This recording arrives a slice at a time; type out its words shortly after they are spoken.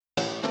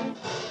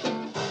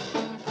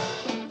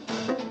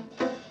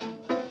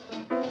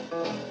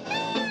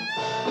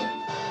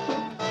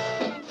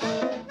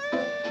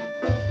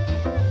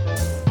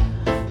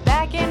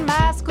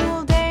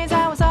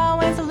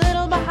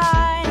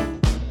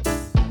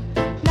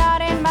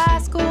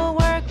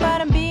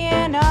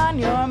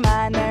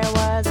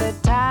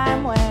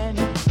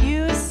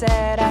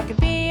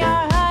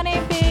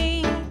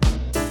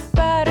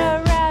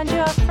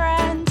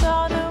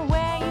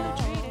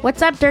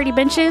What's up, Dirty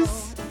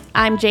Benches?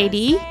 I'm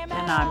JD.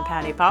 And I'm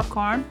Patty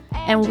Popcorn.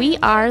 And we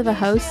are the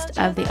host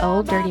of the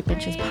Old Dirty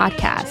Benches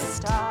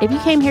podcast. If you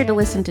came here to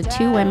listen to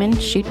two women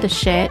shoot the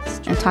shit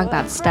and talk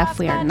about stuff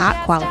we are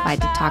not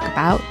qualified to talk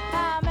about,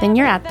 then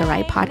you're at the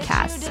right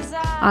podcast.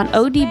 On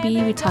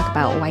ODB, we talk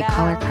about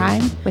white-collar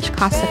crime, which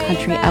costs the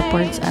country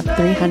upwards of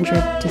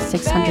 $300 to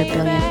 $600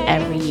 billion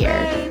every year.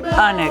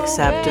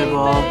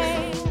 Unacceptable.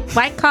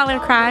 White-collar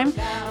crime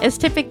is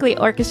typically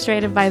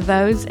orchestrated by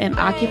those in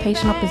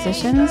occupational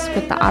positions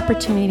with the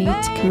opportunity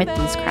to commit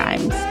these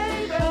crimes.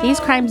 These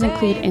crimes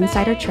include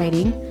insider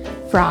trading,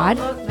 fraud,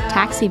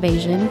 tax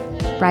evasion,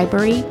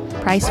 bribery,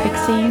 price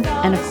fixing,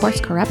 and of course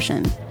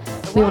corruption.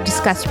 We will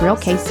discuss real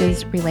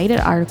cases, related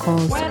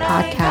articles,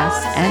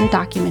 podcasts, and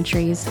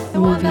documentaries,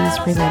 movies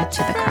related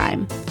to the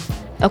crime.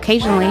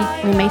 Occasionally,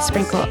 we may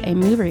sprinkle a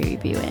movie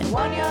review in.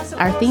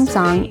 Our theme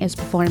song is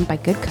performed by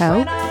Good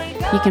Co.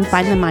 You can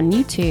find them on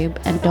YouTube,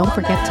 and don't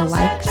forget to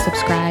like,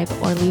 subscribe,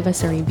 or leave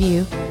us a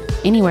review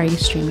anywhere you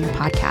stream your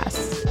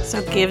podcasts.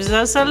 So give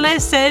us a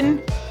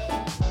listen.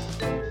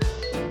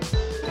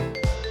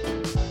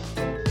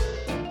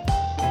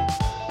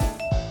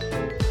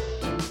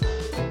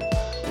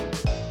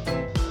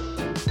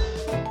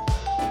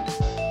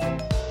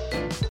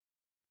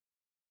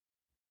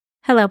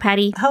 Hello,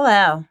 Patty.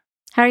 Hello.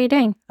 How are you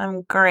doing?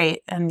 I'm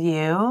great. And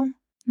you?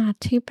 Not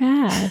too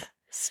bad.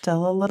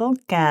 Still a little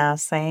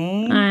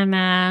gassy.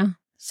 I'm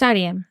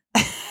sodium.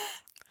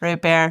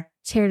 Root beer.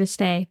 It's here to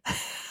stay.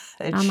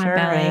 It on sure my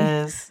belly.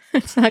 is.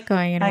 It's not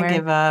going anywhere. I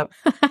give up.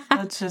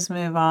 Let's just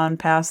move on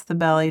past the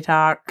belly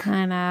talk.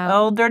 I know.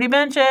 Old Dirty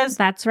Benches.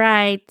 That's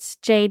right.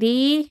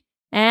 JD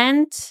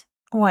and...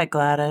 White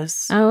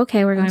Gladys. Oh,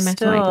 okay. We're going back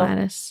to White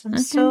Gladys. I'm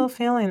still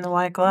feeling the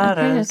White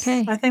Gladys.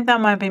 Okay. I think that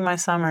might be my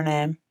summer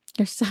name.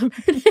 Your summer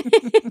name.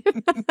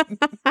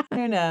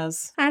 Who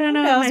knows? I don't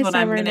know Who knows what my what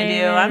I'm summer going to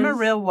name do. is. I'm a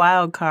real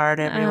wild card,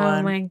 everyone.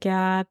 Oh my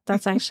God.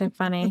 That's actually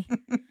funny.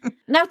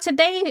 Now,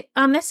 today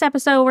on this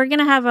episode, we're going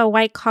to have a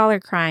white collar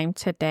crime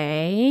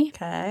today.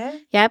 Okay.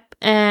 Yep.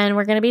 And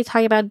we're going to be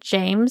talking about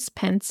James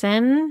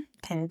Pinson.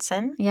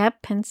 Pinson.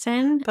 Yep,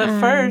 Pinson. But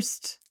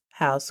first,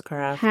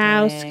 housecrafting.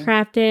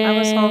 Housecrafting. I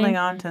was holding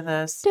on to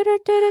this.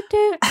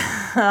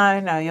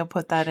 I know, you'll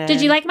put that in.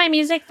 Did you like my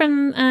music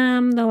from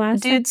the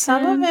last Dude,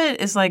 some episode? of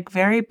it is like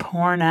very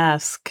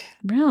porn-esque.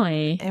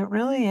 Really? It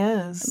really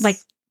is. Like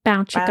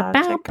bow chicka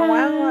bow chicka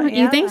wow. bow.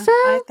 Yeah, You think so?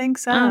 I think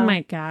so. Oh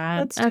my God.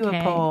 Let's do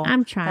a poll.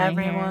 I'm trying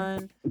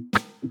Everyone.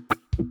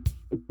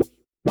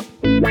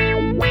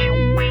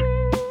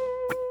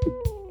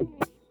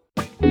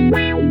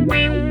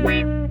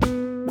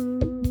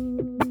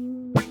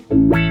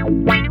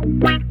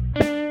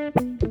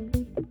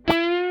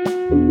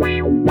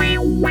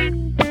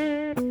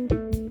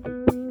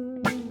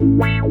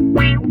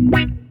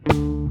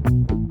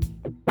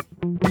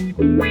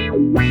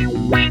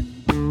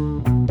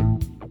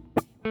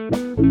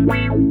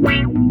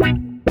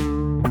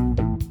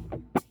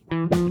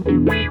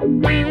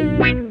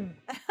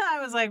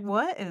 I was like,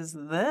 what is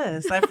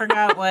this? I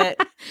forgot what.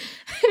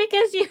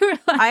 Because you were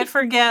like... I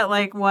forget,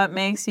 like, what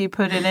makes you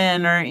put it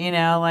in or, you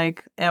know,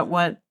 like, at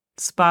what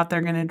spot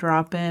they're going to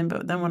drop in.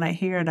 But then when I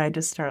hear it, I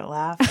just start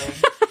laughing.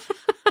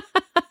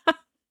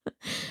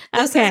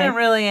 This isn't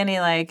really any,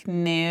 like,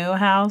 new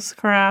house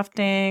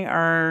crafting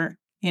or,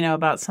 you know,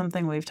 about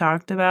something we've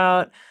talked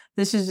about.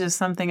 This is just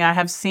something I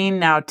have seen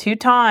now 2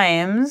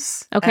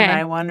 times. Okay. And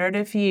I wondered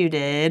if you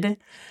did.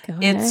 Go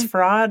It's ahead.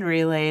 fraud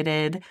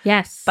related.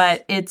 Yes.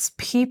 But it's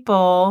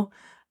people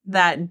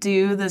that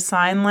do the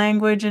sign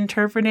language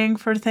interpreting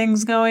for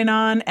things going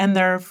on, and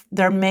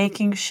they're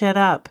making shit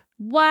up.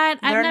 What?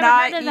 I've They're never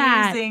not heard of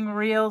that. using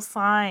real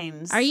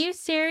signs. Are you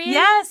serious?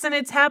 Yes, and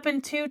it's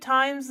happened 2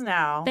 times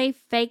now. They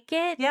fake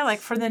it? Yeah, like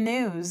for the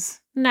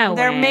news. No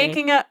They're way.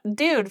 making up.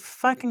 Dude,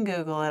 fucking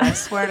Google it. I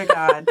swear to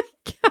God.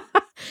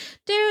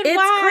 Dude, It's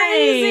why?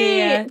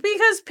 crazy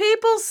because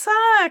people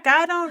suck.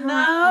 I don't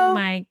know. Oh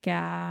my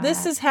God.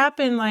 This has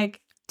happened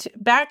like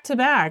back to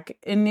back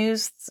in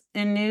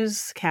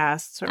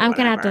newscasts. Or I'm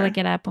going to have to whatever. look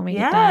it up when we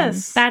get done.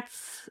 Yes.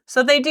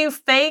 So they do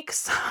fake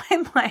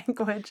sign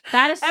language.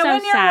 That is And so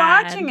when you're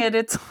sad. watching it,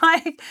 it's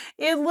like,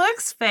 it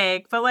looks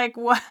fake, but like,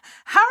 what?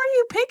 How are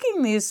you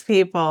picking these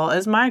people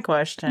is my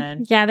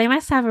question. Yeah, they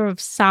must have a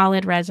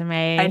solid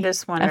resume. I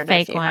just a wondered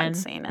fake if you one. hadn't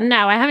seen it.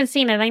 No, I haven't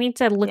seen it. I need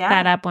to look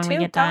that up when we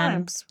 2 get done.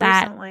 times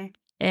That recently.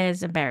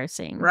 is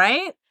embarrassing.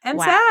 Right? And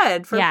Wow.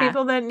 sad for Yeah.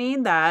 people that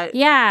need that.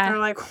 Yeah. They're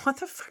like, what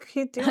the fuck are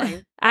you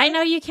doing? I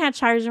know you can't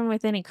charge them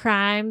with any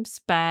crimes,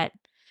 but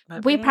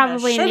But we being a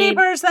probably shitty need...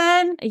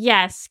 person.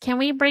 Yes. Can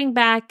we bring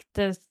back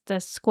the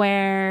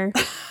square?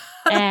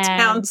 And,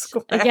 Town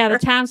square. Yeah, the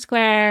town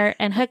square,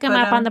 and hook them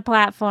Put up on 'em- the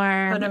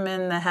platform. Put them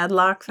in the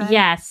headlock thing.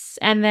 Yes,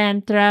 and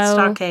then throw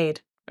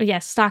Stockade.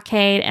 Yes,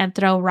 stockade and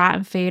throw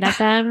rotten food at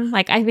them.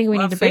 Like, I think we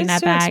need to bring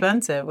that food's back. too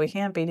expensive. We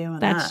can't be doing that.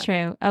 That's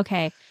true.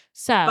 Okay,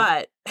 so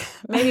But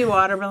maybe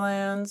water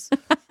balloons.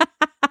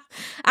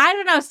 I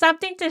don't know,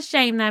 something to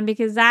shame them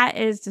because that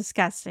is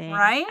disgusting.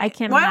 Right? I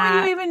cannot. Why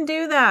would you even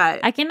do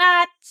that? I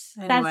cannot.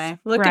 Anyway,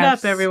 That's look gross. it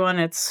up, everyone.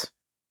 It's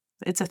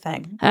It's a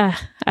thing.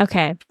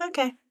 Okay.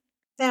 Okay.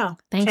 Yeah.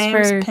 Thanks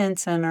James for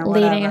Pinson or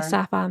leading whatever. us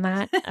off on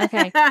that.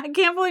 Okay. I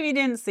can't believe you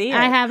didn't see it.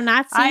 I have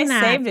not seen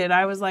that. I saved it.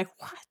 I was like,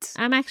 what?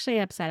 I'm actually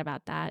upset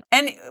about that.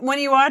 And when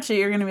you watch it,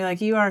 you're going to be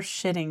like, you are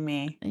shitting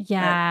me.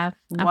 Yeah.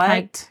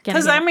 What?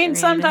 Because, I mean,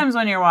 sometimes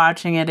when you're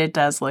watching it, it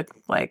does look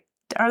like,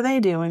 are they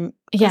doing...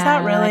 Yeah, is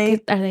that really...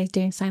 Like, are they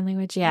doing sign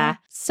language? Yeah.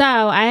 So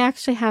I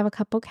actually have a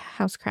couple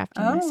house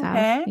crafting myself.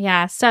 Okay.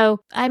 Yeah.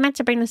 So I meant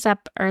to bring this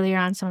up earlier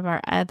on some of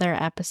our other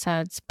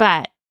episodes,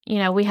 but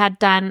we had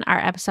done our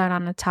episode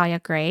on Natalia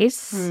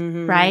Grace,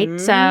 right?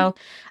 So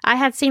I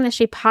had seen that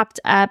she popped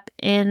up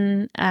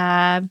in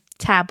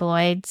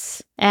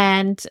tabloids,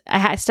 and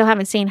I still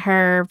haven't seen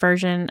her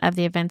version of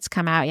the events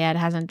come out yet. It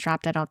hasn't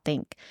dropped, I don't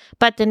think.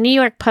 But the New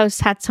York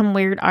Post had some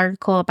weird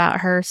article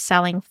about her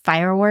selling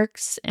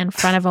fireworks in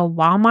front of a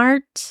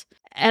Walmart.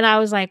 And I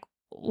was like,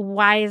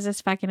 why is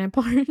this fucking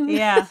important?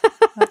 Yeah,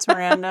 that's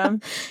random.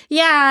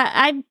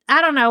 Yeah,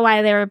 I don't know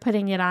why they were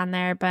putting it on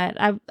there, but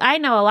I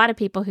know a lot of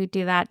people who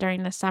do that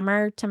during the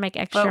summer to make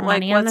extra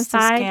money on the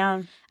side.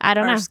 Scam I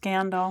don't know.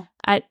 Scandal?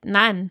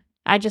 None.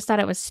 I just thought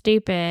it was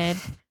stupid.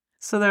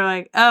 So they're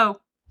like, oh,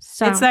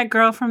 it's that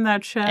girl from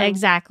that show.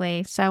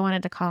 Exactly. So I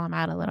wanted to call them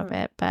out a little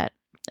bit, but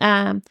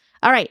all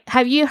right.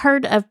 Have you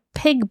heard of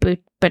pig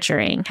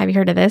butchering? Have you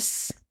heard of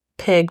this?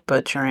 Pig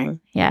butchering?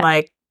 Yeah.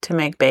 Like to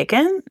make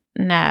bacon?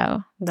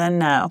 No. Then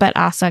no. But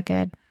also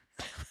good.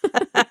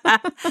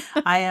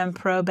 I am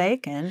pro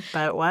bacon,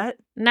 but what?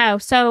 No.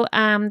 So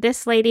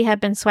this lady had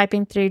been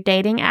swiping through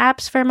dating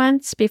apps for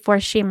months before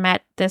she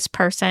met this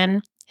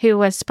person who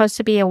was supposed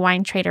to be a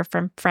wine trader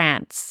from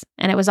France.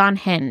 And it was on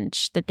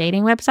Hinge, the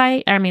dating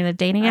website. The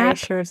dating app. Are you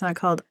sure it's not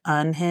called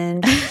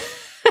Unhinged?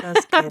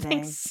 Just kidding. I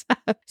think so.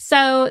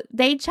 So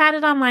they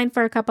chatted online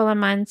for a couple of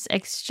months,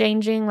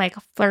 exchanging like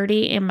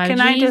flirty emojis.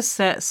 Can I just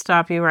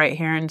stop you right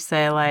here and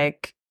say,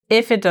 like,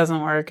 if it doesn't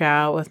work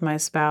out with my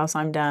spouse,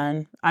 I'm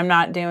done. I'm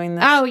not doing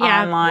this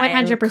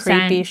online 100%.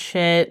 creepy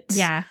shit.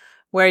 Yeah.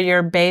 Where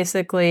you're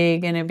basically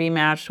going to be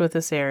matched with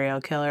a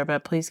serial killer.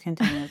 But please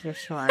continue with your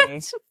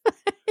story.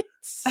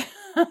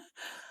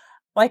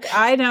 Like,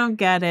 I don't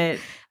get it.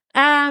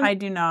 I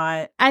do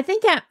not. I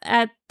think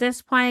at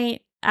this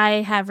point,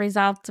 I have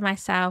resolved to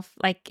myself,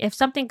 like, if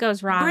something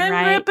goes wrong, Grim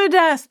right? grip of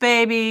death,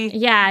 baby.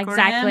 Yeah,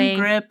 exactly. Grim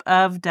grip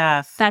of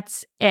death.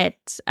 That's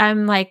it.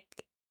 I'm like,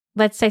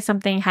 let's say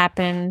something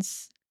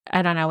happens.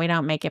 I don't know. We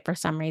don't make it for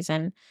some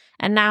reason.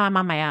 And now I'm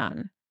on my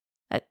own.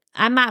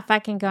 I'm not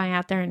fucking going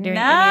out there and doing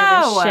any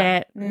of this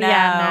shit. No.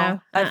 Yeah,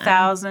 no.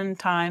 1,000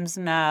 times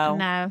no.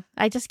 No.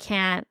 I just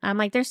can't. I'm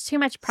like, there's too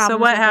much problems.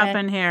 So what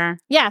happened here?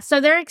 Yeah.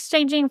 So they're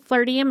exchanging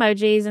flirty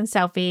emojis and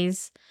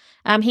selfies.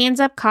 He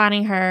ends up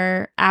conning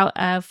her out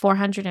of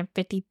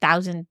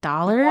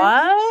 $450,000.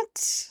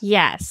 What?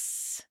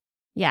 Yes.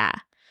 Yeah.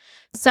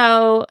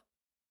 So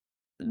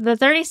the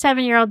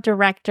 37-year-old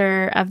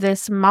director of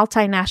this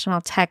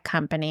multinational tech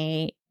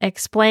company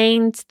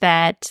explained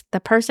that the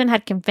person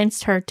had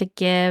convinced her to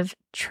give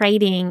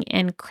trading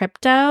in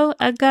crypto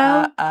a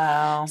go.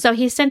 Uh-oh. So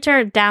he sent her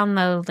a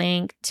download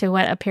link to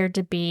what appeared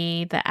to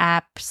be the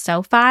app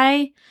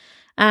SoFi,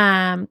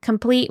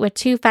 complete with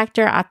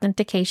two-factor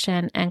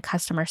authentication and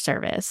customer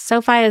service.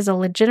 SoFi is a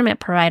legitimate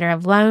provider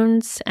of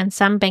loans and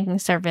some banking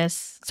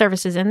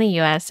services in the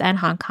U.S. and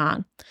Hong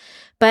Kong,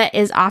 but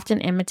is often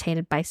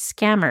imitated by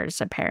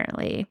scammers,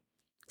 apparently.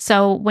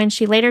 So when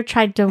she later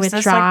tried to withdraw...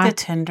 Is this like the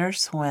Tinder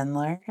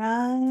swindler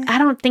guy? I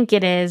don't think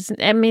it is.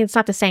 I mean, it's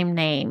not the same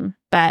name,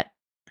 but...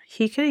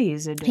 He could have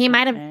used a different He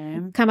might have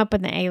name. come up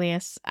with an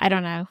alias. I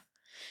don't know.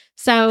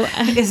 So...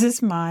 Is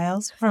this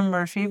Miles from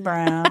Murphy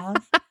Brown?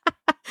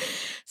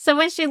 So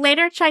when she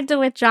later tried to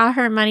withdraw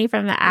her money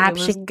from the app,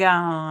 she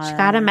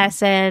got a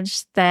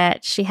message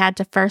that she had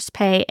to first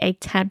pay a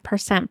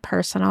 10%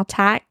 personal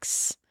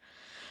tax.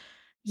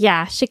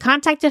 Yeah, she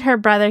contacted her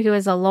brother, who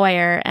is a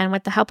lawyer, and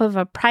with the help of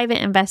a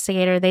private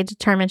investigator, they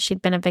determined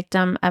she'd been a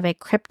victim of a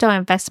crypto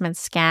investment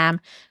scam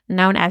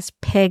known as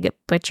pig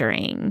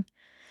butchering.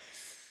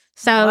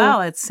 So,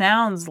 well, it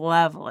sounds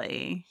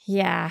lovely.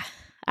 Yeah.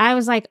 I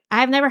was like,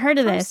 I've never heard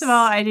of this. First of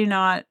all, I do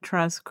not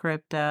trust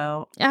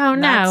crypto. Oh,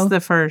 no. That's the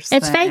first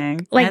it's thing.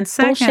 It's fake, like, and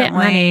secondly, bullshit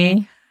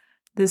money.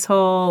 This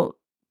whole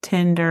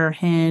Tinder,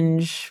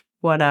 Hinge,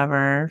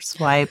 whatever,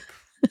 swipe,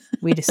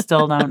 we just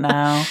still don't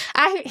know.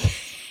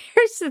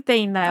 Here's the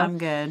thing, though. I'm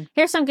good.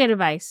 Here's some good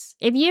advice.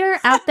 If you're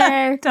out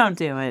there... Don't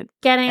do it.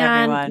 Getting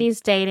on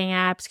these dating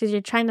apps because you're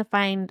trying to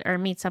find or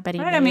meet somebody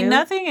new. I mean,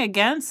 nothing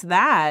against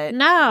that.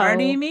 No. Where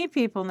do you meet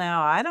people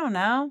now? I don't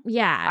know.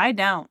 Yeah. I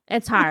don't.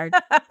 It's hard.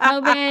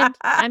 COVID,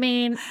 I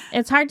mean,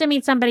 it's hard to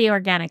meet somebody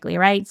organically,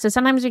 right? So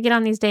sometimes we get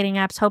on these dating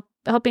apps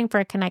hoping for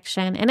a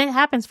connection, and it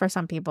happens for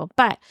some people.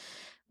 But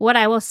what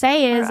I will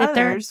say is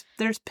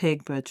there's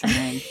pig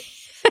butchering.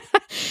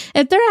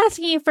 If they're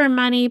asking you for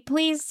money,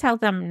 please tell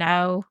them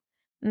no.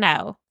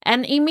 No.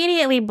 And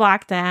immediately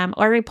block them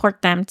or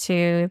report them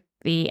to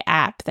the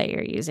app that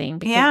you're using.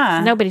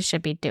 Because nobody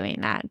should be doing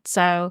that.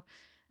 So,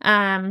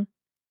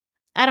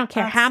 I don't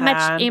care That's how much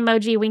sad.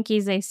 emoji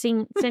winkies they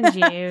send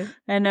you.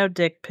 And no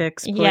dick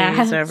pics, please,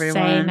 Yeah, say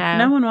everyone. no.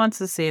 No one wants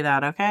to see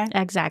that, okay?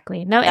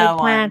 Exactly. No No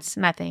eggplants,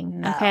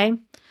 nothing. No. Okay.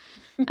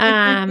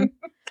 No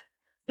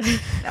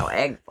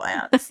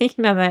eggplants. You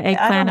know the eggplant.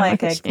 I don't like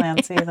emoji.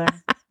 eggplants either.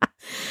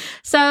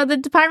 So the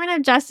Department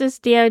of Justice,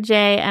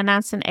 DOJ,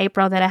 announced in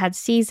April that it had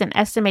seized an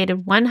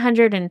estimated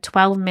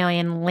 $112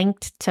 million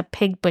linked to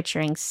pig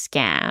butchering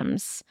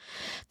scams.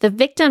 The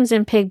victims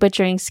in pig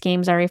butchering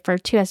schemes are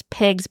referred to as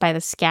pigs by the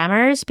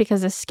scammers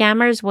because the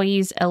scammers will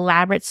use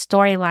elaborate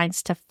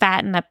storylines to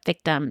fatten up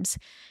victims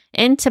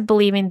into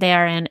believing they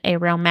are in a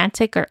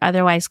romantic or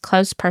otherwise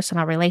close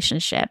personal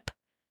relationship.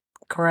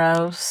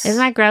 Gross. Isn't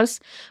that gross?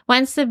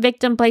 Once the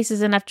victim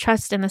places enough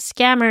trust in the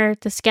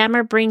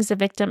scammer brings the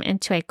victim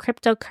into a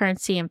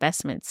cryptocurrency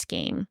investment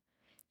scheme.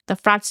 The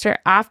fraudster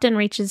often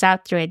reaches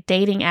out through a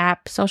dating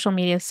app, social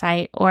media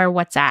site, or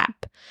WhatsApp.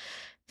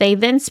 They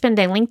then spend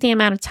a lengthy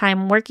amount of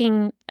time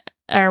working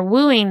or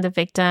wooing the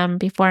victim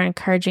before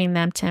encouraging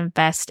them to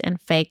invest in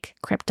fake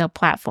crypto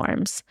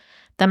platforms.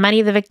 The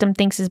money the victim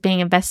thinks is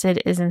being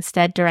invested is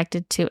instead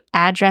directed to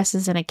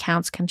addresses and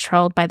accounts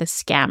controlled by the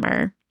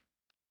scammer.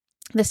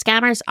 The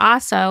scammers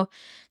also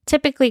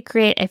typically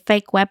create a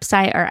fake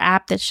website or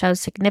app that shows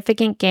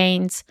significant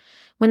gains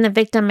when the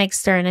victim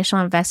makes their initial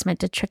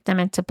investment to trick them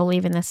into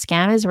believing the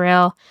scam is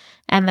real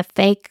and the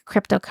fake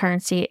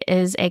cryptocurrency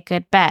is a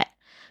good bet.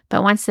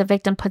 But once the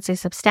victim puts a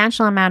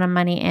substantial amount of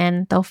money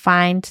in, they'll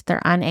find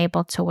they're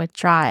unable to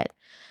withdraw it.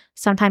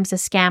 Sometimes the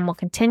scam will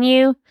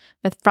continue,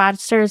 with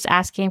fraudsters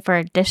asking for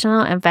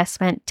additional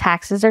investment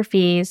taxes or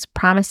fees,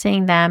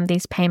 promising them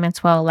these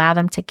payments will allow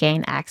them to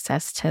gain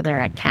access to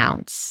their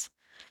accounts.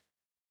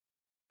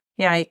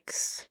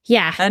 Yikes.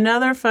 Yeah.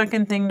 Another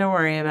fucking thing to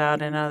worry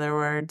about, in other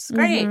words.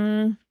 Great.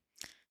 Mm-hmm.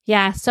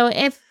 Yeah, so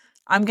if...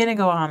 I'm going to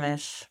go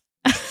Amish.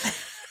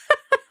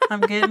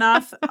 I'm getting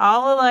off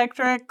all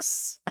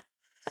electrics.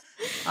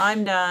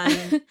 I'm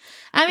done.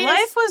 I mean,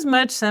 life was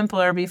much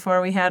simpler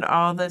before we had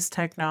all this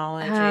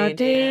technology. Oh,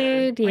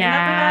 dude, Remember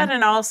yeah. that?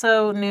 And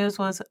also, news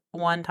was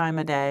one time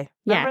a day.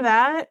 Yeah. Remember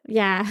that?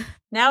 Yeah.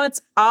 Now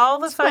it's all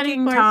the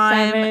fucking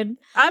time. 24/7.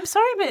 I'm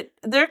sorry, but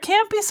there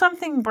can't be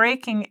something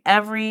breaking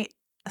every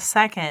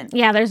second.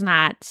 Yeah, there's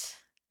not.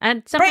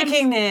 And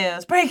breaking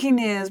news.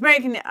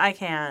 I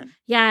can't.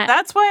 Yeah.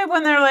 That's why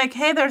when they're like,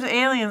 hey, there's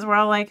aliens, we're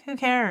all like, who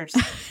cares?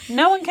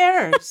 No one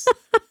cares.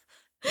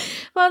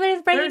 Well,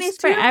 there's breaking news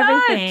for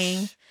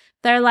everything. Much.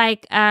 They're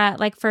like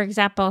for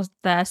example,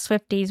 the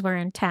Swifties were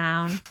in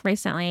town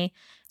recently,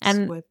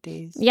 and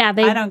Swifties. Yeah,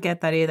 I don't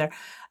get that either.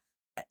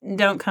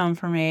 Don't come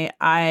for me.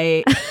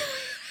 I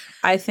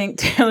think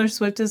Taylor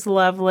Swift is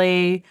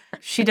lovely.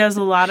 She does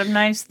a lot of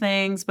nice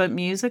things, but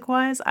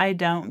music-wise, I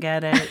don't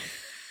get it.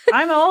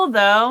 I'm old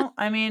though.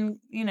 I mean,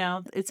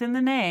 it's in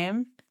the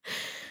name.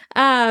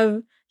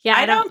 Yeah,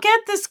 I don't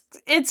get this.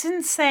 It's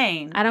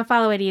insane. I don't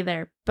follow it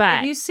either.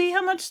 But did you see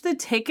how much the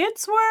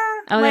tickets were?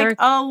 Oh, like they were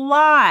a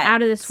lot.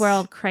 Out of this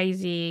world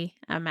crazy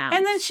amount.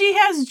 And then she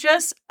has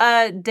just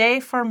a day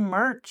for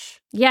merch.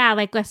 Yeah,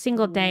 like a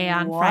single day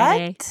on What?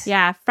 Friday.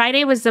 Yeah,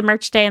 Friday was the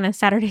merch day and then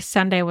Saturday,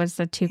 Sunday was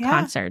the two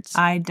concerts.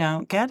 I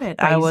don't get it.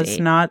 Crazy. I was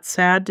not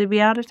sad to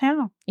be out of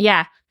town.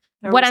 Yeah.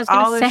 What I was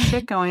all going to say,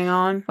 shit going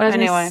on. What I was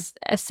going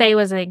to say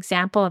was an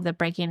example of the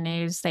breaking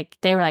news. Like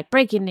they were like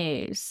breaking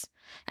news.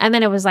 And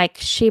then it was like,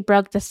 she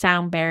broke the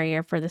sound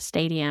barrier for the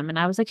stadium. And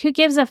I was like, who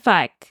gives a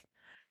fuck?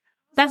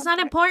 That's not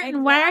important.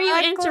 Exactly. Why are you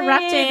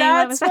interrupting?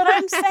 That's what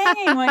I'm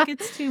saying. Like,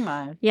 it's too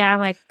much. Yeah, I'm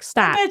like,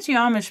 stop. I bet you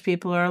Amish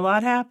people are a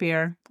lot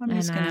happier. I'm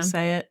just going to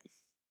say it.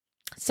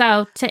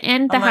 So, to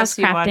end the Unless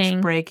house crafting. Unless you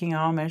watch Breaking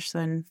Amish,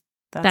 then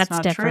that's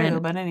not different. true.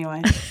 But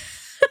anyway.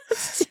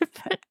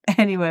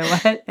 Anyway,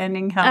 what?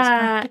 Ending house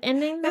crafting?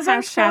 Ending the Is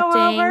house our show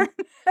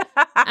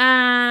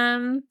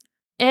crafting. Over?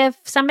 If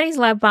somebody's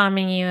love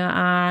bombing you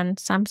on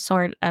some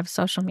sort of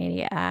social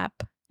media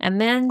app,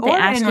 and then they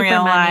ask you for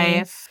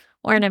money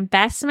or an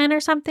investment or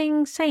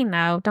something, say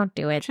no. Don't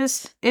do it.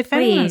 Just if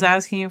anyone's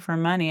asking you for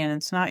money and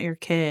it's not your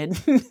kid,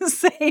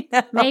 say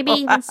no. Maybe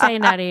even say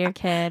no to your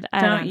kid.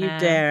 Don't you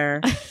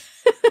dare.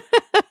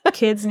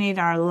 Kids need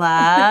our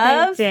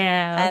love they do.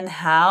 And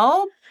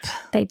help.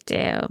 They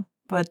do.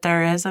 But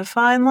there is a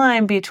fine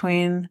line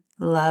between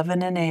love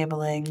and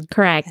enabling.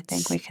 Correct. I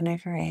think we can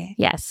agree.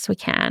 Yes, we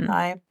can.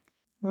 I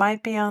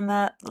might be on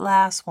that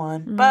last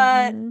one,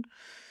 but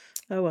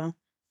oh well.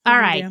 All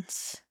right.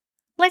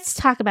 Let's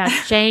talk about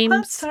James.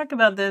 Let's talk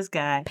about this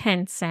guy.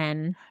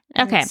 Pinson.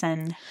 Okay.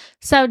 Pinson.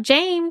 So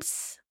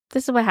James,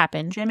 this is what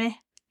happened. Jimmy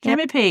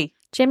P.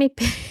 Jimmy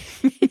P.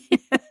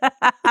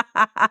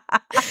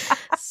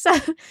 So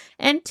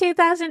in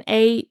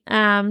 2008,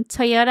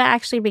 Toyota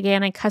actually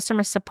began a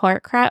customer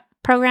support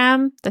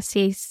program, the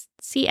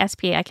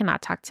CSP. I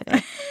cannot talk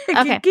today.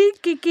 Okay.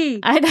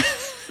 I know.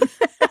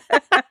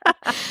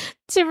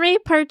 to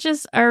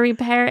repurchase or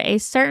repair a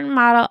certain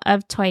model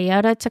of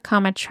Toyota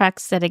Tacoma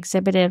trucks that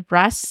exhibited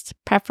rust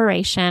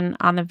perforation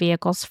on the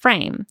vehicle's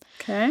frame.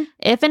 Okay.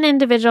 If an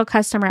individual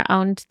customer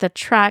owned the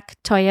truck,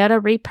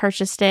 Toyota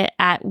repurchased it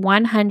at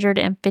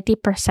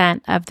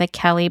 150% of the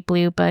Kelley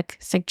Blue Book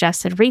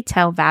suggested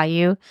retail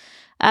value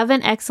of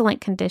an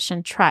excellent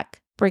condition truck,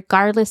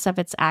 regardless of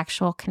its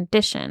actual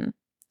condition.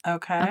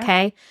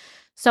 Okay.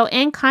 So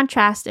in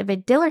contrast, if a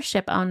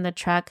dealership owned the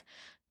truck,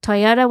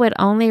 Toyota would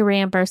only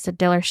reimburse the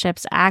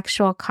dealership's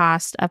actual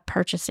cost of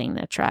purchasing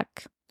the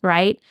truck,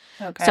 right?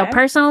 Okay. So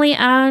personally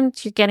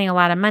owned, you're getting a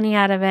lot of money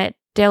out of it.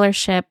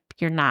 Dealership,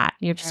 you're not.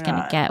 You're just going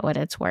to get what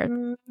it's worth.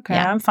 Okay,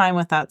 yeah. I'm fine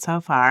with that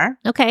so far.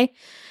 Okay.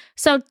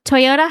 So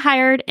Toyota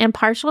hired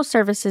Impartial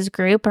Services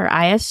Group, or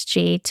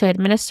ISG, to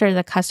administer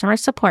the customer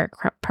support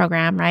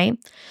program, right?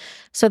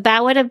 So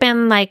that would have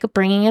been like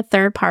bringing a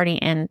third party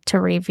in to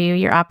review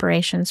your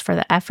operations for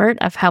the effort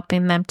of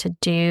helping them to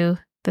do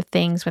the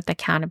things with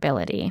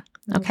accountability.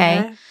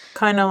 Okay.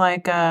 Kind of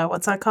like,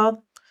 what's that called?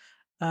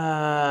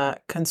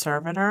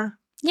 Conservator?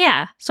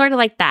 Yeah. Sort of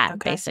like that,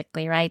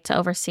 basically, right? To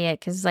oversee it.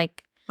 Because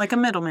like a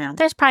middleman.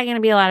 There's probably going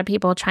to be a lot of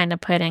people trying to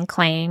put in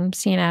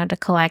claims, to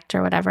collect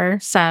or whatever.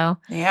 So.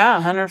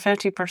 Yeah.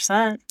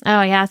 150%.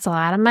 Oh, yeah. It's a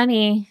lot of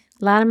money.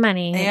 A lot of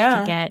money that you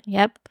can get.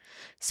 Yep.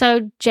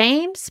 So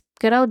James,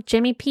 good old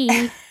Jimmy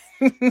P.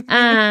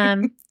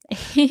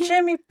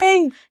 Jimmy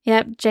P.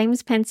 Yep,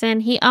 James Pinson.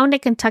 He owned a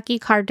Kentucky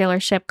car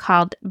dealership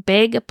called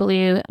Big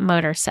Blue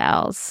Motor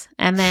Sales.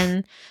 And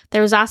then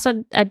there was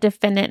also a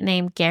defendant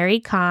named Gary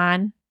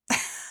Kahn,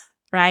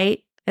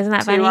 right? Isn't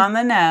that funny? Too on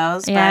the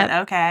nose, but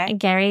okay.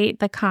 Gary,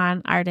 the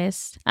con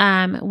artist,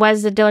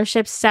 was the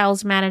dealership's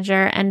sales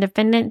manager, and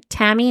defendant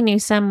Tammy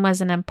Newsom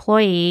was an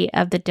employee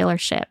of the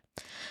dealership.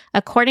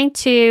 According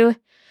to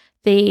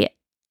the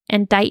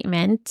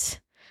indictment,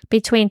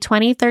 between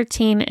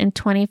 2013 and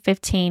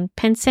 2015,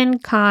 Pinson,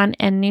 Kahn,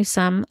 and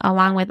Newsom,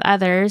 along with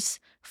others,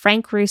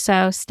 Frank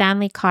Russo,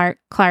 Stanley Clark,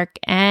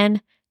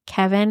 and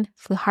Kevin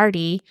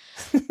Flaherty,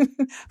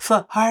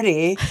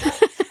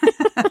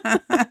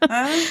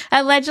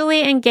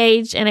 allegedly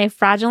engaged in a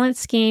fraudulent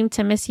scheme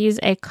to misuse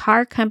a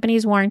car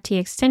company's warranty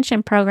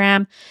extension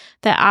program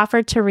that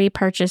offered to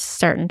repurchase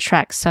certain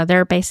trucks. So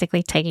they're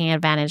basically taking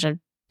advantage of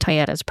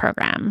Toyota's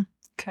program.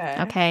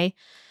 Okay.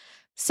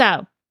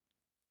 So,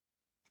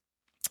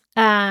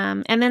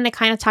 and then they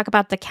kind of talk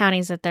about the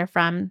counties that they're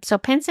from. So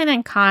Pinson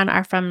and Kahn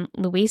are from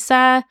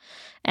Louisa,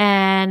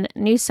 and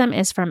Newsom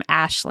is from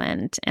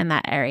Ashland in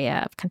that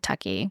area of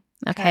Kentucky.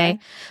 Okay.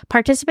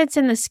 Participants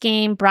in the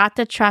scheme bought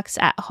the trucks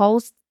at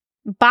wholesale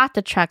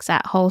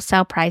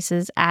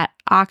prices at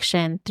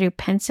auction through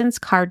Pinson's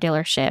car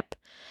dealership,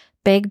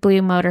 Big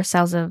Blue Motor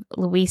Sales of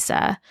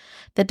Louisa.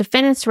 The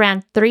defendants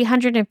ran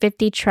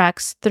 350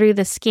 trucks through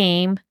the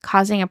scheme,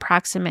 causing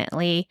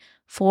approximately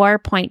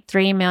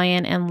 $4.3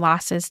 million in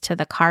losses to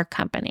the car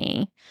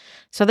company.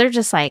 So they're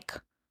just like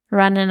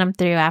running them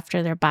through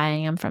after they're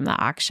buying them from the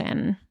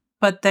auction.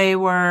 But they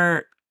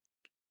were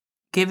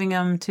giving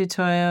them to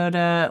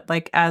Toyota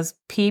like as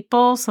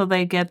people, so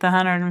they get the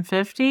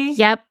 150?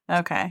 Yep.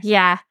 Okay.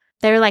 Yeah.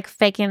 They were like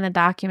faking the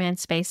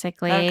documents,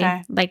 basically.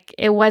 Okay. Like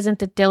it wasn't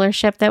the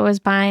dealership that was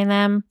buying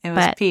them. It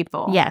was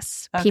people.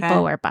 Yes.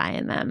 People were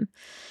buying them.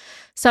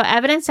 So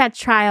evidence at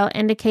trial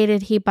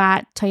indicated he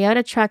bought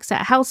Toyota trucks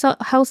at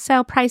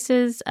wholesale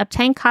prices,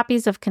 obtained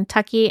copies of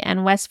Kentucky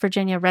and West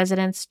Virginia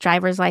residents'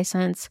 driver's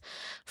license,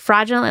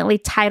 fraudulently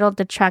titled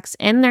the trucks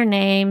in their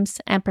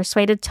names, and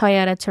persuaded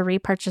Toyota to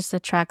repurchase the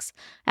trucks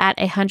at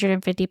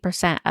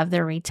 150% of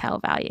their retail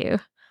value.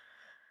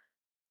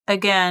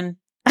 Again,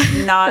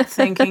 not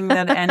thinking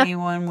that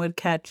anyone would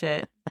catch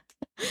it.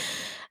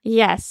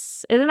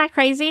 Yes. Isn't that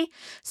crazy?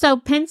 So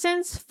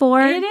Pinson's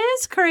Ford... It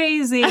is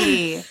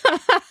crazy.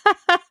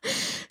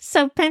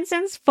 So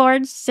Pinson's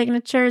Ford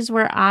signatures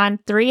were on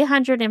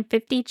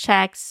 350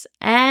 checks,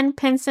 and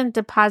Pinson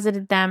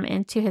deposited them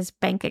into his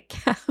bank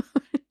account.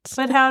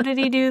 But how did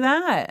he do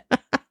that?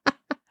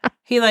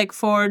 He like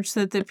forged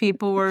that the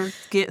people were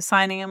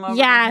signing him over.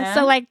 Yeah,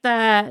 so like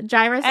the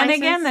driver's license.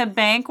 And again, the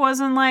bank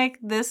wasn't like,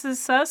 this is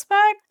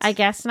suspect? I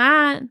guess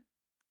not.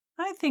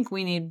 I think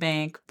we need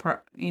bank,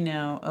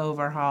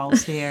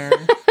 overhauls here.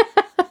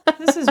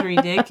 This is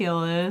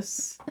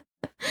ridiculous.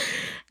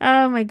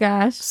 Oh my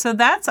gosh. So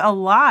that's a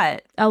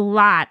lot. A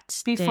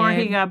lot. Before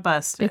he got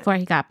busted.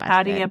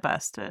 How did he get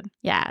busted?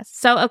 Yeah.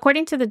 So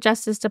according to the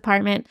Justice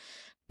Department,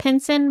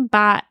 Pinson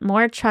bought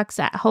more trucks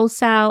at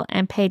wholesale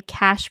and paid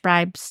cash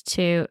bribes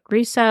to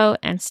Russo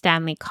and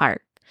Stanley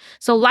Clark.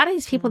 So a lot of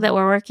these people that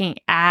were working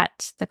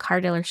at the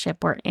car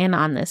dealership were in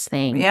on this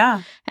thing.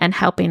 Yeah. And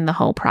helping the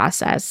whole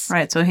process.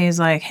 Right. So he's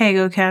like, hey,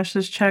 go cash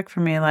this check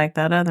for me like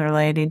that other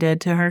lady did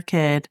to her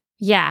kid.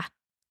 Yeah.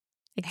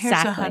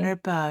 Exactly. Here's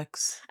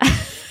 $100.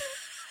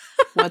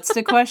 What's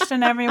the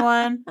question,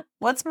 everyone?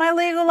 What's my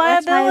legal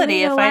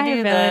liability if I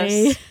do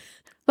this?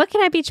 What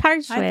can I be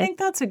charged with? I think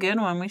that's a good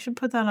one. We should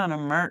put that on a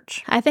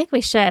merch. I think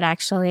we should,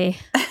 actually.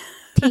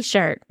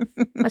 t-shirt.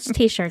 Let's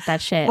t-shirt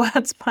that shit.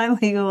 What's my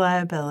legal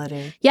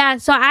liability? Yeah,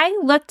 so I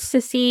looked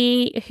to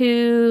see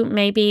who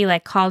maybe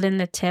like called in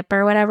the tip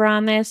or whatever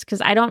on this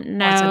because I don't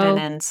know. Was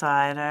it an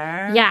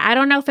insider? Yeah, I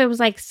don't know if it was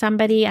like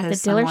somebody at the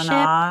dealership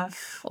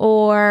off?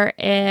 or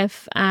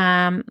if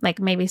like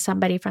maybe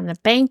somebody from the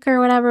bank or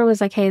whatever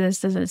was like, hey, this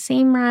doesn't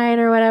seem right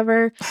or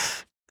whatever.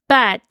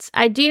 But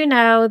I do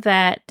know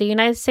that the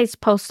United States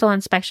Postal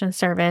Inspection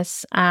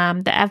Service,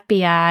 the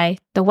FBI,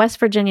 the West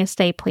Virginia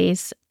State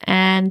Police,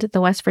 and the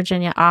West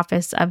Virginia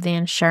Office of the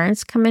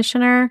Insurance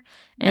Commissioner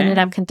ended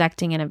up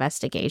conducting an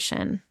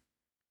investigation.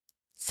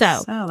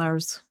 So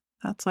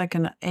that's like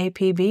an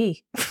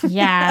APB.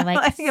 Yeah,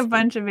 like a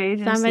bunch of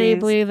agencies. Somebody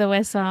blew the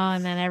whistle,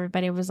 and then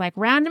everybody was like,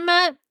 round them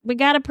up. We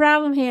got a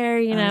problem here.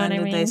 You know what I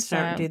mean? Did they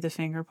start do the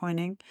finger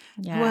pointing?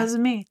 Yeah. It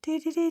wasn't me.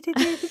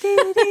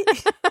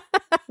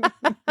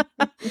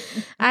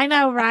 I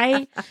know,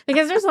 right?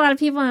 Because there's a lot of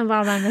people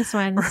involved on this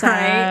one. So.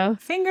 Right.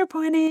 Finger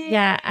pointing.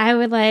 Yeah, I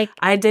would like...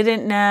 I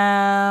didn't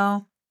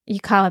know. You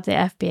call up the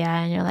FBI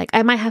and you're like,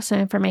 I might have some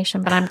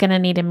information, but I'm going to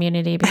need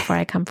immunity before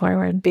I come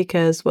forward.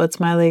 Because what's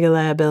my legal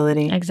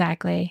liability?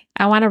 Exactly.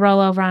 I want to roll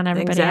over on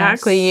everybody else.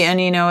 Exactly. And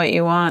you know what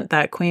you want?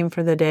 That queen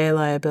for the day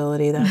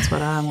liability. That's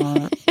what I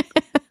want.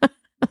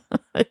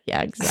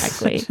 Yeah,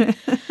 exactly.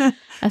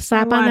 A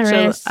slap on the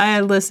wrist.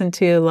 I listen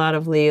to a lot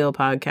of legal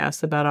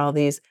podcasts about all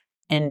these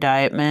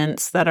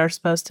indictments that are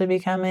supposed to be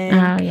coming.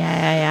 Oh,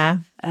 yeah.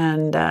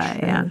 And,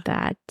 yeah.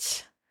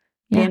 That.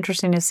 Be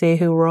interesting to see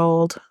who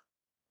rolled.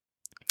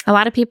 A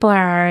lot of people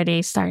are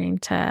already starting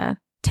to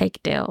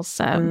take deals,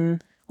 so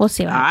we'll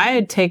see what happens.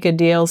 I'd take a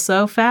deal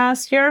so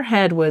fast your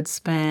head would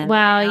spin.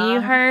 Well, you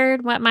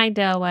heard what my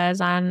deal was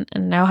on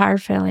No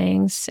Hard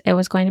Feelings. It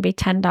was going to be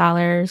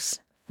 $10,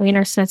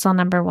 Wiener Schnitzel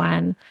number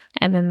 1,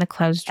 and then the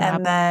clothes drop.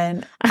 And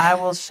then I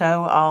will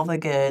show all the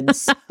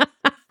goods.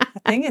 I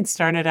think it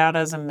started out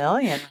as $1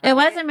 million. Right? It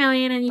was $1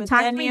 million, and you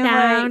talked me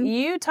down.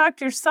 You talked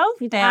yourself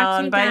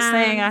down by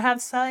saying I have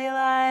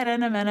cellulite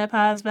and a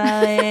menopause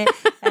belly,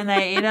 and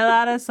I eat a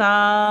lot of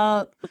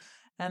salt.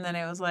 And then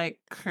it was like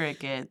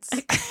crickets.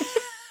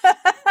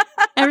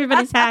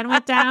 Everybody's hand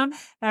went down.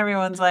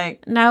 Everyone's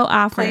like, no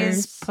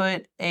offers. Please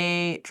put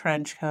a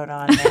trench coat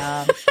on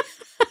now.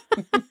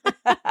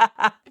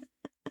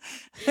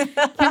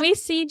 Can we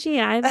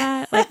CGI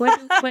that? Like, what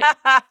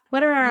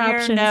are our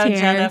options here? You're no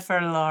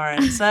Jennifer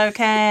Lawrence,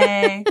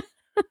 okay?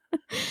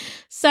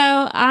 So,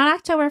 on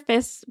October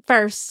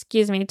 1st,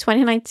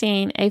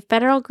 2019, a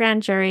federal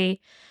grand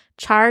jury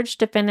charged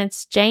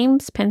defendants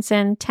James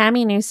Pinson,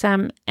 Tammy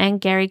Newsome,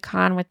 and Gary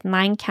Kahn with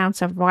 9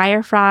 counts of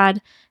wire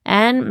fraud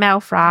and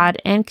mail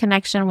fraud in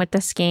connection with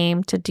the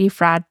scheme to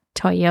defraud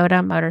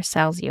Toyota Motor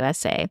Sales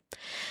USA.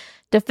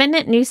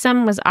 Defendant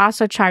Newsome was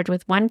also charged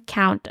with 1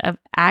 count of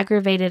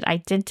aggravated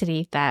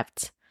identity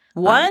theft.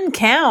 1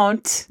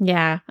 count?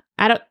 Yeah.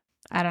 I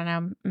don't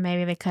know.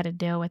 Maybe they cut a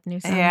deal with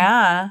Newsome.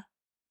 Yeah.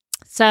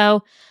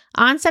 So,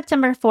 on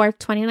September 4th,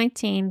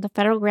 2019, the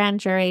federal grand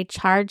jury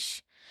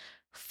charged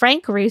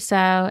Frank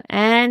Russo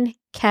and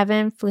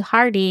Kevin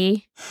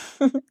Fluharty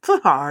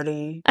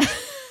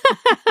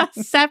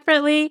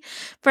separately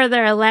for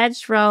their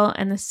alleged role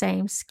in the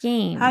same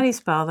scheme. How do you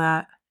spell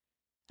that?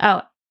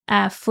 Oh,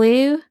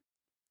 Flu,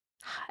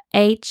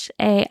 Harty.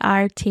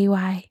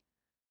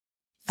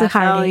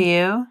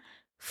 Flu.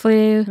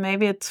 Flu.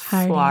 Maybe it's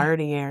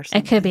Flarty or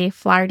something. It could be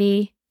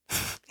Flarty.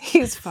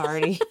 He's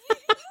farty.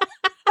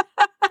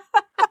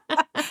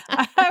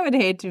 I would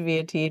hate to be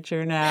a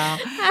teacher now.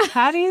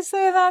 How do you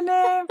say that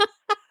name?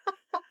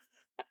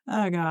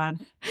 Oh, God.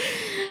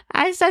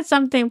 I said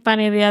something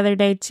funny the other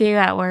day, too,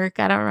 at work.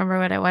 I don't remember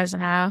what it was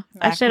now.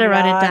 I should have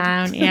wrote it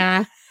down.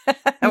 Yeah.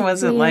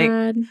 Was it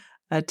like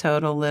a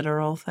total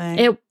literal thing?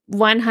 It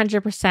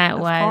 100%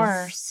 was. Of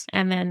course.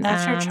 And then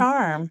that's your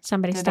charm.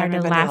 Somebody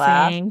started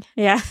laughing. Laugh?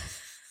 Yeah.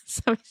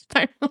 Somebody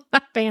started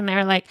laughing and they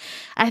were like,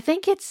 I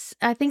think you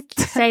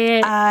say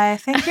it. I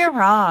think you're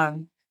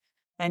wrong.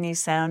 And you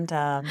sound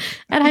dumb.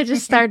 And I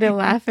just started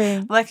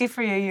laughing. Lucky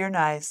for you, you're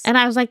nice. And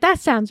I was like, that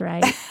sounds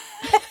right.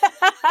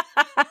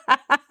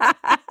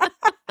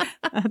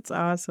 That's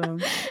awesome.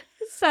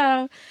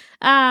 So,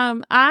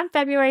 on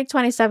February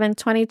 27,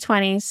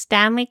 2020,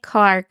 Stanley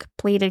Clark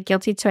pleaded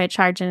guilty to a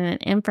charge in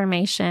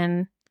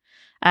information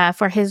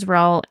for his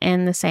role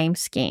in the same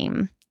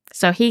scheme.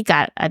 So he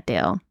got a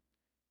deal.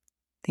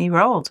 He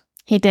rolled.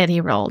 He did.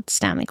 He rolled.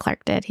 Stanley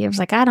Clark did. He was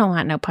like, I don't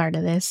want no part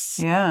of this.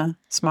 Yeah.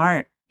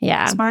 Smart.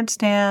 Yeah. Smart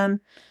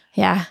Stan.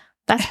 Yeah.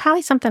 That's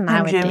probably something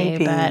I would Jimmy do,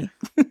 P. but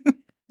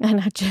I'm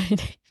not Jimmy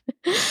P.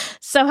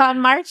 So on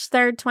March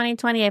 3rd,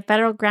 2020, a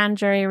federal grand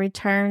jury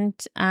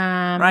returned.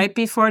 Right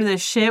before the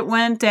shit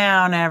went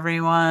down,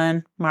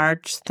 everyone.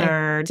 March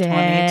 3rd,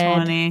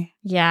 2020.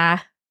 Yeah.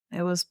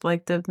 It was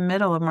like the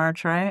middle of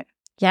March, right?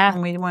 Yeah.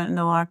 When we went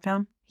into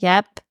lockdown.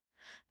 Yep.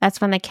 That's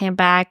when they came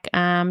back,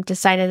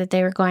 decided that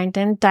they were going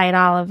to indict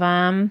all of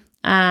them.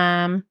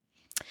 And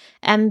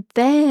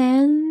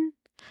then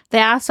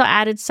they also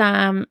added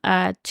some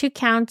 2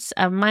 counts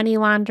of money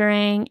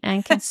laundering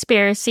and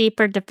conspiracy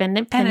for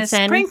defendant Pinson.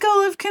 And a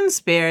sprinkle of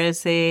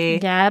conspiracy.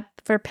 Yep.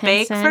 for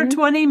Bake Pinson. for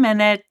 20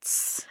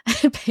 minutes.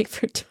 Bake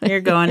for 20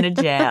 You're going to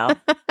jail.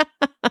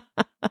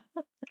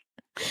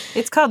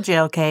 It's called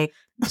jail cake.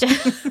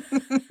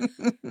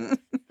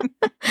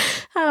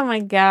 Oh my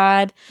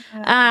God.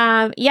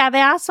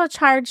 They also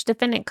charged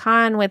defendant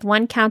Khan with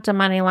 1 count of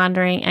money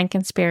laundering and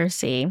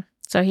conspiracy.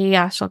 So he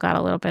also got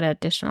a little bit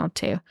additional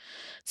too.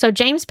 So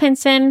James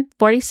Pinson,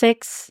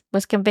 46,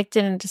 was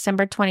convicted in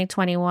December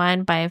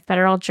 2021 by a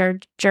federal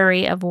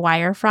jury of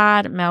wire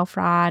fraud, mail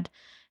fraud,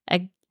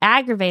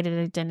 aggravated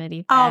identity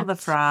theft. All the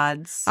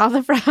frauds.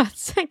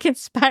 And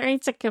conspiring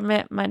to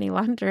commit money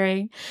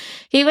laundering.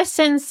 He was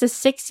sentenced to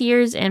 6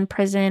 years in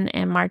prison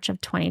in March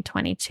of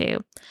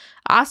 2022.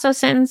 Also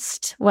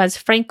sentenced was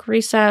Frank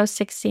Russo,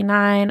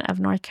 69, of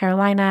North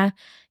Carolina.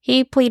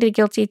 He pleaded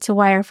guilty to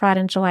wire fraud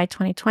in July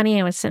 2020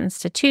 and was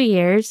sentenced to 2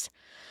 years.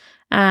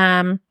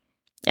 And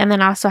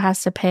then also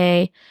has to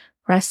pay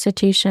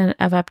restitution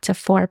of up to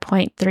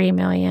 $4.3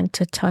 million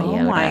to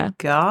Toyota. Oh my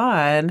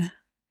God.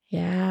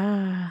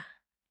 Yeah.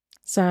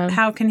 So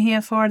how can he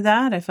afford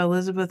that if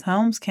Elizabeth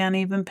Holmes can't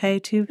even pay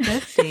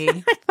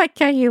 $250? Like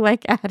how you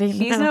like adding.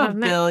 He's no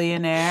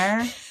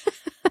billionaire.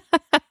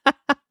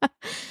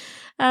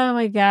 Oh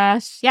my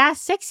gosh. Yeah,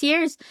 6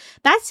 years.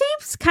 That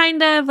seems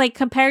kind of like,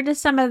 compared to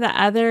some of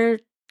the other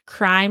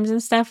crimes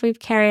and stuff we've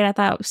carried, I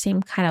thought it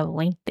seemed kind of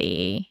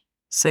lengthy.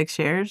 6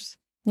 years?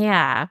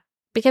 Yeah.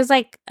 Because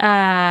like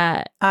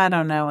I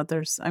don't know what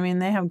there's. I mean,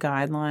 they have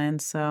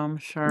guidelines, so I'm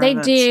sure they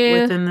that's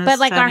do. within this but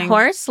like setting. our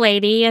horse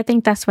lady, I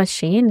think that's what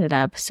she ended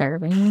up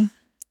serving.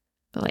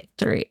 For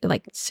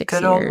like 6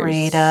 Good years. old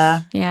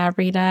Rita. Yeah,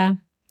 Rita.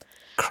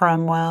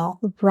 Cromwell.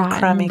 Rotten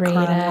Crummy Rita.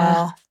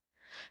 Cromwell.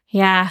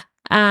 Yeah.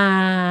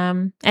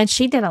 And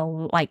she did a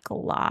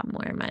lot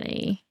more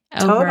money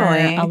over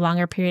a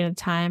longer period of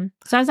time.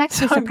 So I was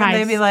actually surprised.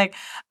 They'd be like,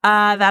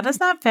 that is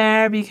not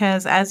fair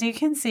because as you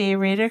can see,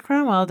 Rita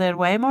Cromwell did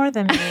way more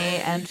than me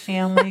and she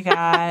only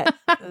got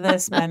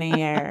this many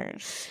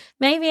years.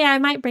 Maybe I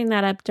might bring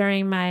that up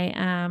during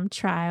my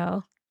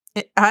trial.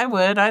 I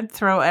would. I'd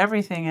throw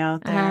everything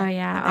out there. Oh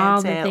yeah, and all I'd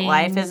the say things.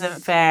 life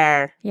isn't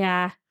fair.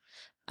 Yeah.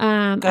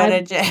 Go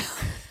to jail.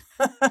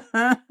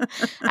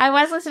 I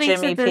was listening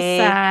to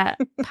this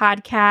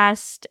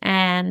podcast,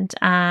 and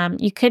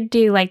you could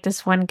do like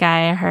this one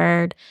guy I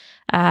heard,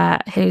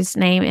 whose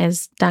name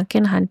is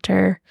Duncan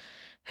Hunter,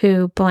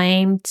 who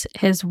blamed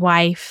his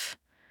wife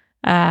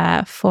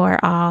for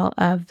all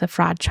of the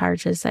fraud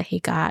charges that he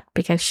got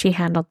because she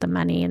handled the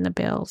money and the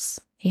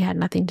bills. He had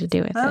nothing to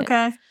do with it.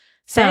 Okay.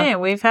 So hey,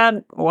 we've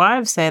had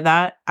wives say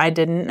that. I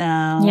didn't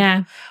know.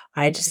 Yeah.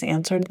 I just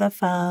answered the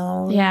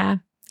phone. Yeah.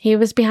 He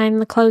was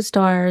behind the closed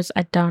doors.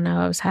 I don't know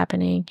what was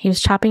happening. He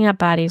was chopping up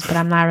bodies, but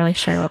I'm not really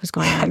sure what was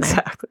going on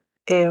Exactly.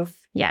 Ew.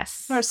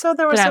 Yes. So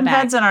there were some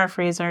heads in our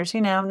freezers.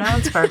 You know, no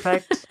one's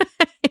perfect.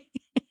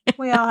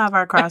 We all have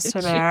our cross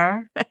to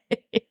bear.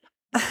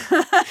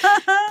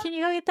 Can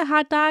you go get the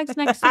hot dogs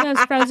next to those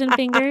frozen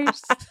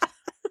fingers?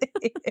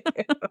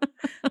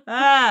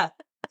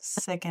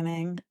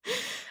 Sickening.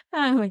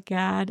 Oh my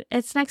God.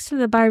 It's next to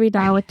the Barbie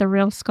doll with the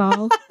real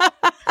skull.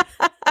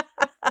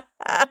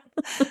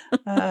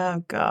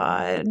 Oh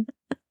God.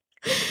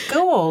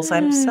 Goals.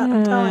 I'm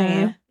telling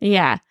you.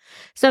 Yeah.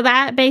 So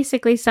that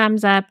basically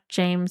sums up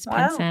James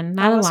Pinson.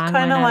 Not a long one.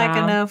 Kind of like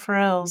a no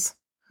frills.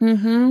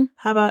 Mm-hmm.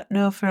 How about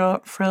no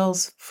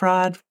frills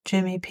fraud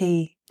Jimmy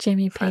P?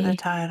 Jimmy P. For the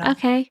title.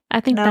 Okay. I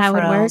think that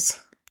would work.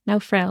 No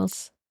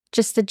frills.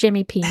 Just the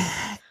Jimmy P.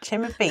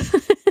 Jimmy P.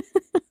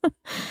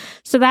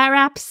 So that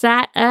wraps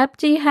that up.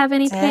 Do you have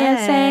any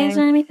PSAs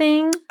or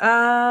anything?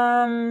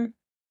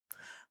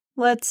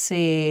 Let's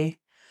see.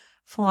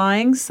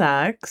 Flying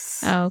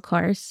sucks. Oh, of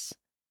course.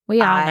 We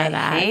all know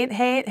that. I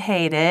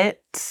hate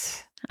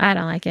it. I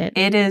don't like it.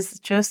 It is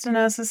just a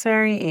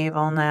necessary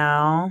evil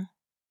now.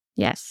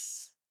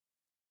 Yes.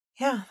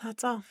 Yeah,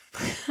 that's all.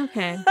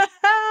 Okay.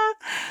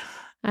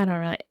 I don't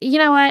really. You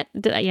know what?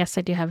 Yes,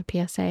 I do have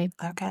a PSA.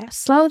 Okay.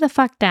 Slow the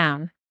fuck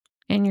down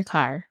in your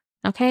car.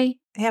 Okay?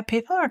 Yeah,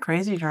 people are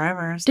crazy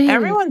drivers. Dude,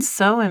 everyone's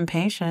so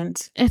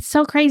impatient. It's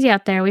so crazy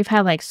out there. We've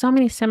had like so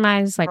many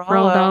semis like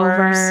rolled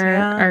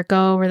over or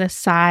go over the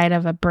side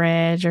of a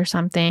bridge or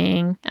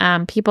something.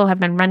 People have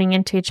been running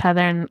into each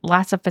other and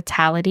lots of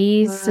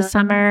fatalities this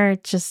summer.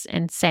 It's just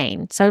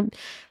insane. So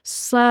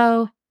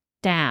slow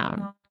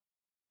down.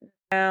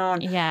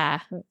 Yeah.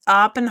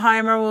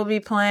 Oppenheimer will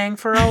be playing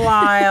for a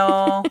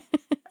while,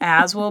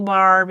 as will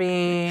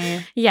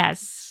Barbie.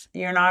 Yes.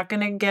 You're not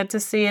going to get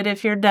to see it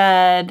if you're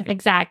dead.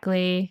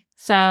 Exactly.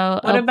 So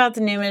what about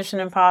the new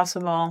Mission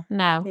Impossible?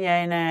 No.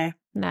 Yay, nay.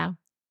 No.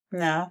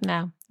 No?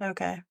 No.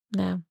 Okay.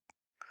 No.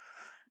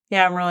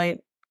 Yeah,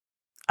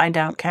 I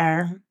don't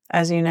care,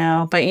 as you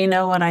know. But you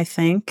know what I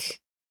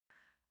think?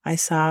 I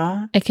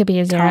saw? It could be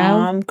a 0.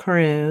 Tom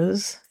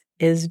Cruise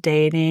is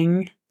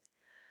dating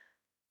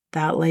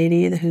that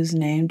lady whose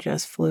name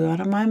just flew out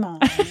of my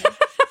mind.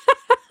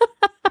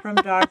 From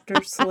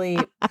Dr.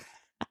 Sleep.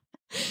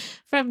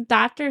 From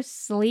Dr.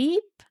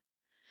 Sleep?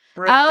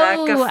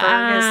 Rebecca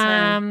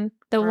Ferguson.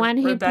 The one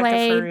who Rebecca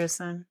played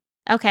Ferguson.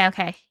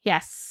 Okay.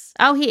 Yes.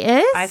 Oh, he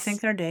is? I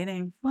think they're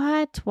dating.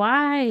 What?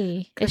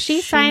 Why? Is she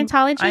 'Cause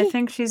Scientology? I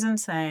think she's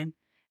insane.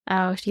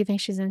 Oh, do you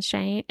think she's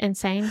insane?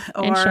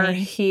 Or Insane.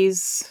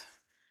 he's,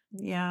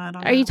 yeah, I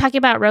don't know. Are you talking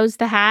about Rose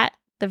the Hat,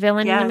 the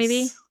villain in the movie?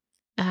 Yes.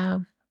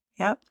 Oh.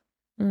 Yep.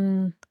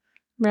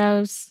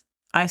 Rose.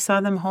 I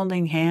saw them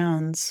holding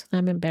hands.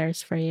 I'm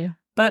embarrassed for you.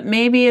 But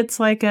maybe it's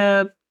like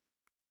a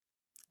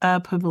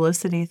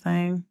publicity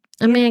thing.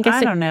 I mean, I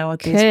guess I don't know what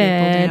these people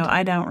do.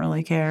 I don't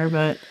really care,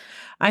 but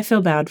I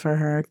feel bad for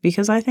her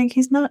because I think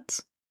he's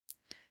nuts.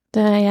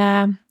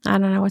 I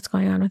don't know what's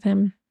going on with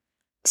him.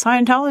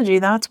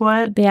 Scientology, that's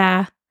what.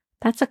 Yeah,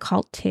 that's a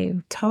cult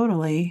too.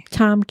 Totally.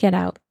 Tom, get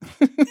out.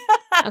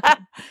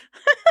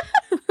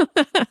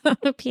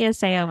 Okay.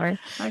 PSA over.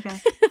 Okay.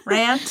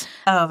 Rant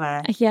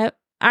over. Yep.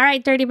 All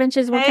right, Dirty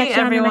Benches. We'll catch you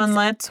on everyone, the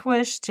next... let's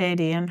wish JD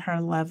and her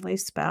lovely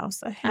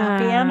spouse a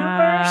happy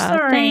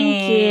anniversary.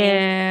 Thank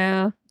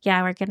you.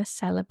 Yeah, we're going to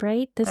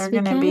celebrate this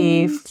weekend. They're going to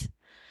be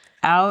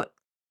out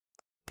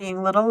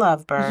being little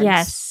lovebirds.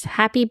 Yes.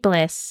 Happy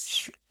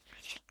bliss.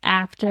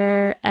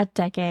 After a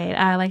decade.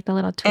 I like the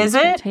little tweets. Is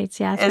it? Tweets.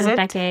 Yeah, it's been a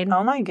decade.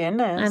 Oh my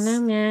goodness. I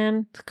know,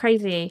 man. It's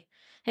crazy.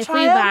 It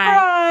flew Child by.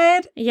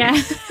 pride. Yeah.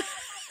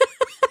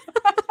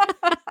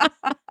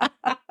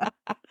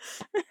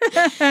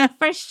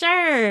 For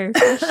sure.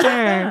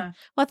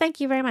 Well, thank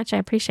you very much. I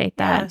appreciate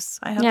that. Yes.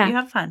 I hope you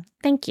have fun.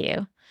 Thank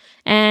you.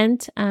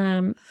 And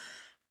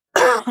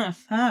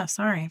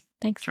sorry.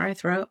 Thanks. Dry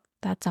throat.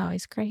 That's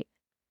always great.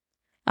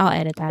 I'll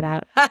edit that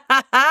out.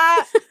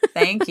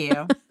 Thank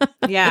you.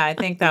 Yeah, I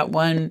think that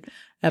one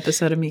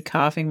episode of me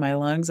coughing my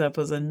lungs up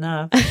was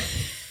enough.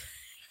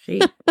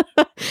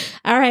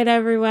 All right,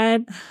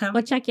 everyone.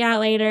 We'll check you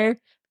out later.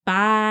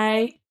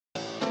 Bye.